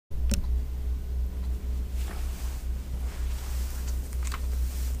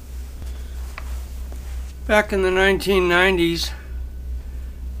Back in the 1990s,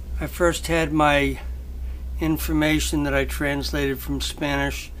 I first had my information that I translated from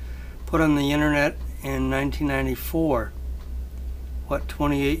Spanish put on the internet in 1994,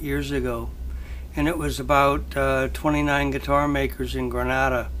 28 years ago. And it was about 29 guitar makers in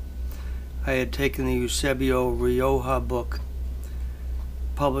Granada. I had taken the Eusebio Rioja book,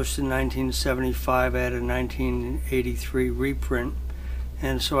 published in 1975. I had a 1983 reprint.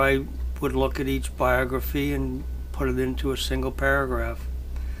 And so I would look at each biography and put it into a single paragraph.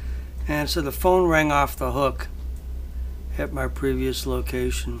 And so the phone rang off the hook at my previous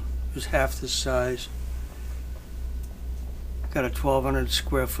location. It was half the size. Got a 1,200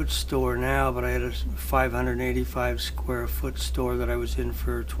 square foot store now, but I had a 585 square foot store that I was in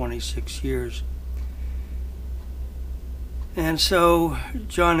for 26 years. And so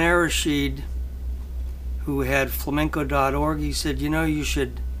John Arashid, who had flamenco.org, he said, you know, you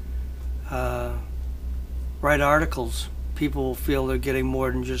should write articles. People will feel they're getting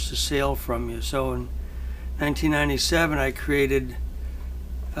more than just a sale from you. So in 1997, I created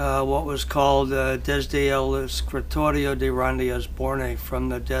what was called Desde el Escritorio de Randy Osborne, from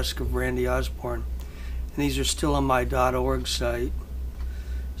the desk of Randy Osborne. And these are still on my .org site.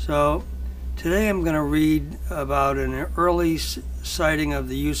 So today I'm going to read about an early sighting of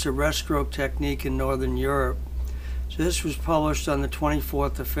the use of Reststroke technique in Northern Europe. So this was published on the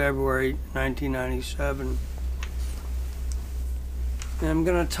 24th of February 1997. And I'm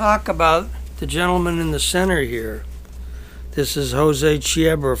going to talk about the gentleman in the center here. This is Jose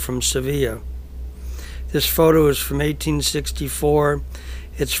Ciebra from Sevilla. This photo is from 1864.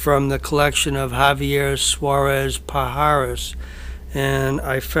 It's from the collection of Javier Suarez-Pajares. And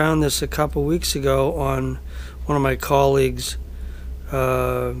I found this a couple weeks ago on one of my colleagues'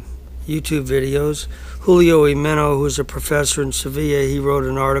 YouTube videos. Julio Gimeno, who's a professor in Sevilla, he wrote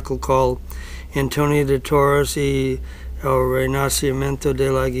an article called Antonio de Torres y el renacimiento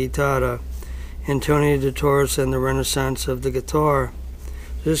de la guitarra. Antonio de Torres and the Renaissance of the Guitar.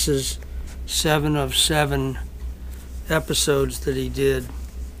 This is 7 of 7 episodes that he did.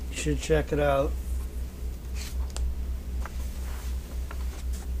 You should check it out.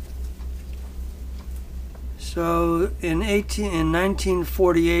 So in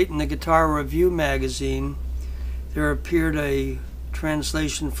 1948 in the Guitar Review magazine, there appeared a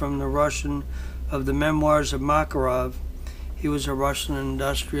translation from the Russian of the Memoirs of Makarov. He was a Russian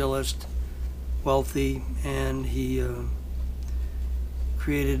industrialist, wealthy, and he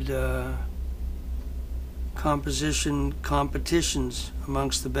created composition competitions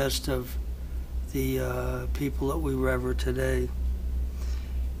amongst the best of the people that we rever today.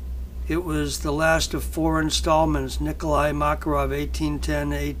 It was the last of 4 installments. Nikolai Makarov,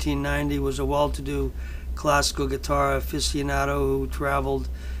 1810 to 1890, was a well-to-do classical guitar aficionado who traveled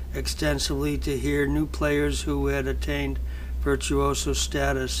extensively to hear new players who had attained virtuoso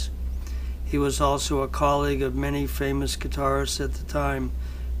status. He was also a colleague of many famous guitarists at the time.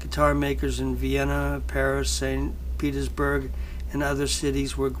 Guitar makers in Vienna, Paris, St. Petersburg, and other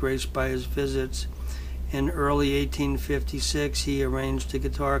cities were graced by his visits. In early 1856, he arranged a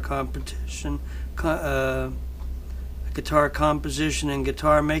guitar competition, a guitar composition and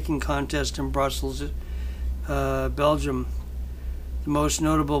guitar making contest in Brussels, Belgium. The most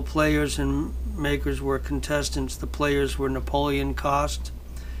notable players and makers were contestants. The players were Napoleon Kost,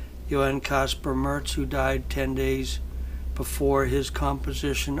 Johann Caspar Mertz, who died 10 days before his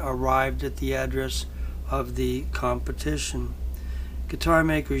composition arrived at the address of the competition. Guitar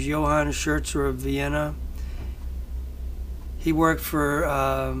makers Johann Scherzer of Vienna. He worked for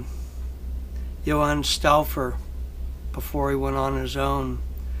Johann Stauffer before he went on his own.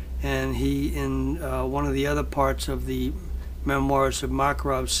 And he, in one of the other parts of the Memoirs of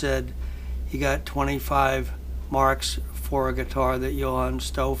Makarov, said he got 25 marks for a guitar that Johann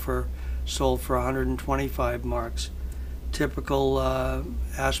Stauffer sold for 125 marks. Typical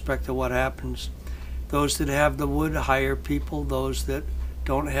aspect of what happens. Those that have the wood hire people. Those that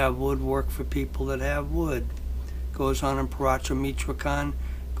don't have wood work for people that have wood. Goes on in Paracho, Michoacan.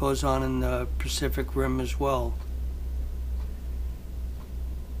 Goes on in the Pacific Rim as well.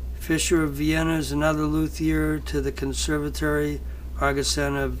 Fischer of Vienna is another luthier to the Conservatory.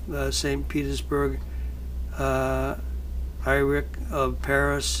 Argasen of St. Petersburg. Eyrich of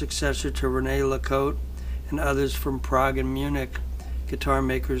Paris, successor to René Lacote, and others from Prague and Munich. Guitar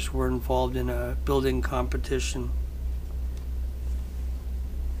makers were involved in a building competition.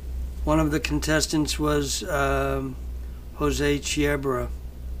 One of the contestants was Jose Ciebra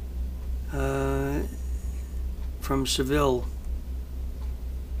from Seville.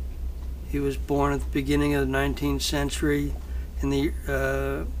 He was born at the beginning of the 19th century in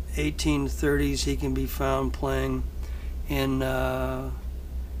the 1830s, he can be found playing in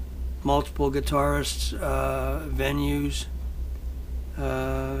multiple guitarists' venues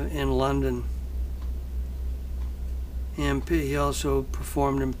in London. And he also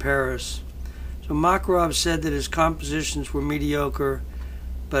performed in Paris. So Makarov said that his compositions were mediocre,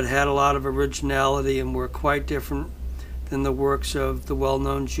 but had a lot of originality and were quite different than the works of the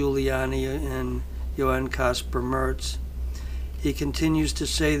well-known Giuliani and Johann Caspar Merz. He continues to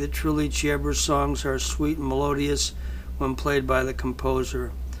say that truly Ciebra's songs are sweet and melodious when played by the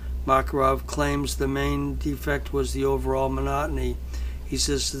composer. Makarov claims the main defect was the overall monotony. He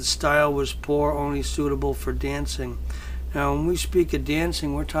says the style was poor, only suitable for dancing. Now, when we speak of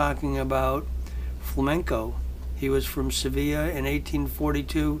dancing, we're talking about flamenco. He was from Sevilla. In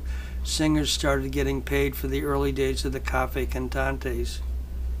 1842, singers started getting paid for the early days of the Café Cantantes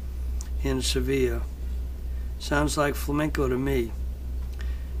in Sevilla. Sounds like flamenco to me.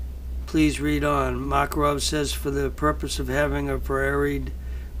 Please read on. Makarov says for the purpose of having a varied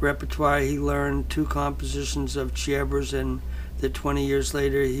repertoire, he learned 2 compositions of Ciebra's, and that 20 years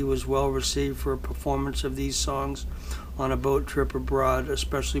later he was well received for a performance of these songs on a boat trip abroad,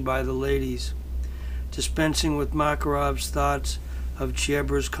 especially by the ladies. Dispensing with Makarov's thoughts of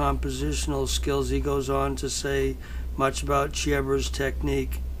Ciebra's compositional skills, he goes on to say much about Ciebra's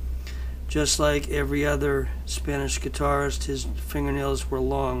technique. Just like every other Spanish guitarist, his fingernails were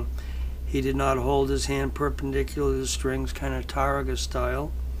long. He did not hold his hand perpendicular to the strings, kind of Tarraga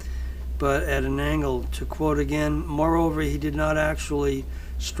style, but at an angle. To quote again, moreover, he did not actually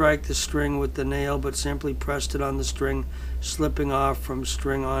strike the string with the nail, but simply pressed it on the string, slipping off from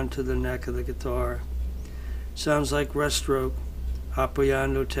string onto the neck of the guitar. Sounds like Reststroke,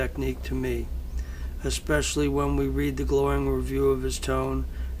 apoyando technique to me, especially when we read the glowing review of his tone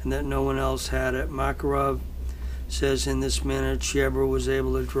and that no one else had it. Makarov says in this manner, Ciebra was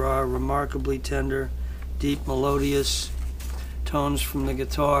able to draw remarkably tender, deep, melodious tones from the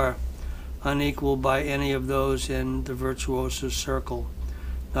guitar, unequaled by any of those in the virtuoso's circle.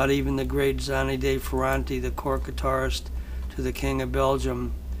 Not even the great Zanni de Ferranti, the court guitarist to the King of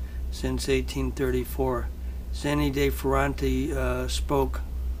Belgium since 1834. Zanni de Ferranti spoke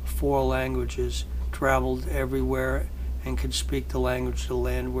 4 languages, traveled everywhere, and could speak the language of the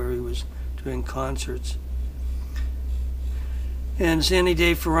land where he was doing concerts. And Zanni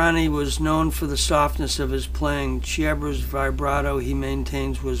de Ferranti was known for the softness of his playing. Ciebra's vibrato, he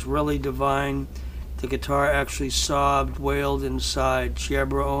maintains, was really divine. The guitar actually sobbed, wailed, and sighed.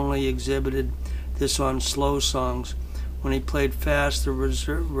 Ciebra only exhibited this on slow songs. When he played fast, the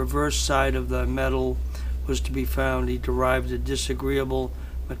reverse side of the metal was to be found. He derived a disagreeable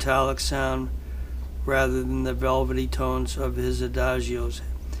metallic sound rather than the velvety tones of his adagios,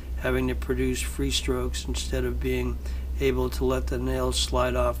 having to produce free strokes instead of being able to let the nails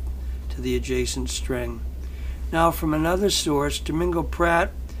slide off to the adjacent string. Now, from another source, Domingo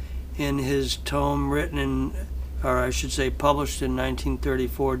Prat, in his tome written in, or I should say published in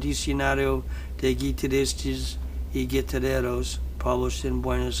 1934, Diccionario de Guitaristas y Guitarreros, published in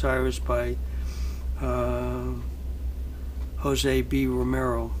Buenos Aires by Jose B.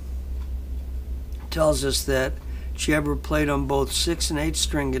 Romero, tells us that Ciebra played on both 6 and 8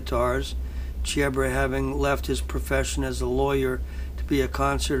 string guitars. Ciebra, having left his profession as a lawyer to be a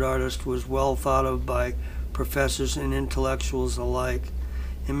concert artist, was well thought of by professors and intellectuals alike.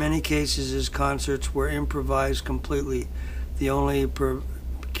 In many cases, his concerts were improvised completely. The only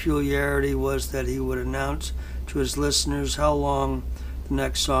peculiarity was that he would announce to his listeners how long the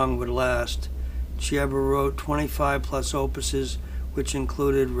next song would last. Ciebra wrote 25 plus opuses, which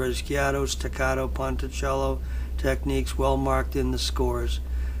included rasguiado, staccato, ponticello techniques well marked in the scores.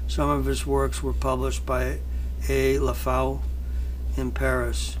 Some of his works were published by A. Lafau in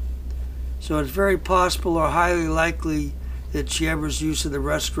Paris. So it's very possible or highly likely that Ciebra's use of the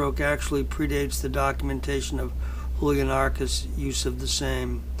Reststroke actually predates the documentation of Julian Arca's use of the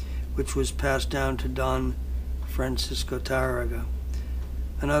same, which was passed down to Don Francisco Tarraga.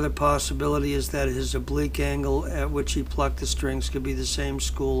 Another possibility is that his oblique angle at which he plucked the strings could be the same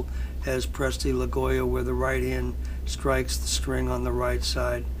school as Presti Lagoya, where the right hand strikes the string on the right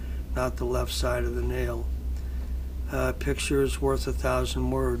side, not the left side of the nail. A picture is worth 1,000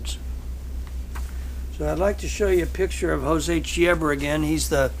 words. So I'd like to show you a picture of Jose Ciebra again. He's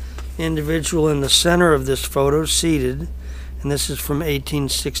the individual in the center of this photo, seated, and this is from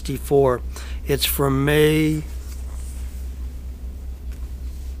 1864. It's from May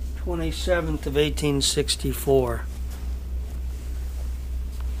 27th of 1864.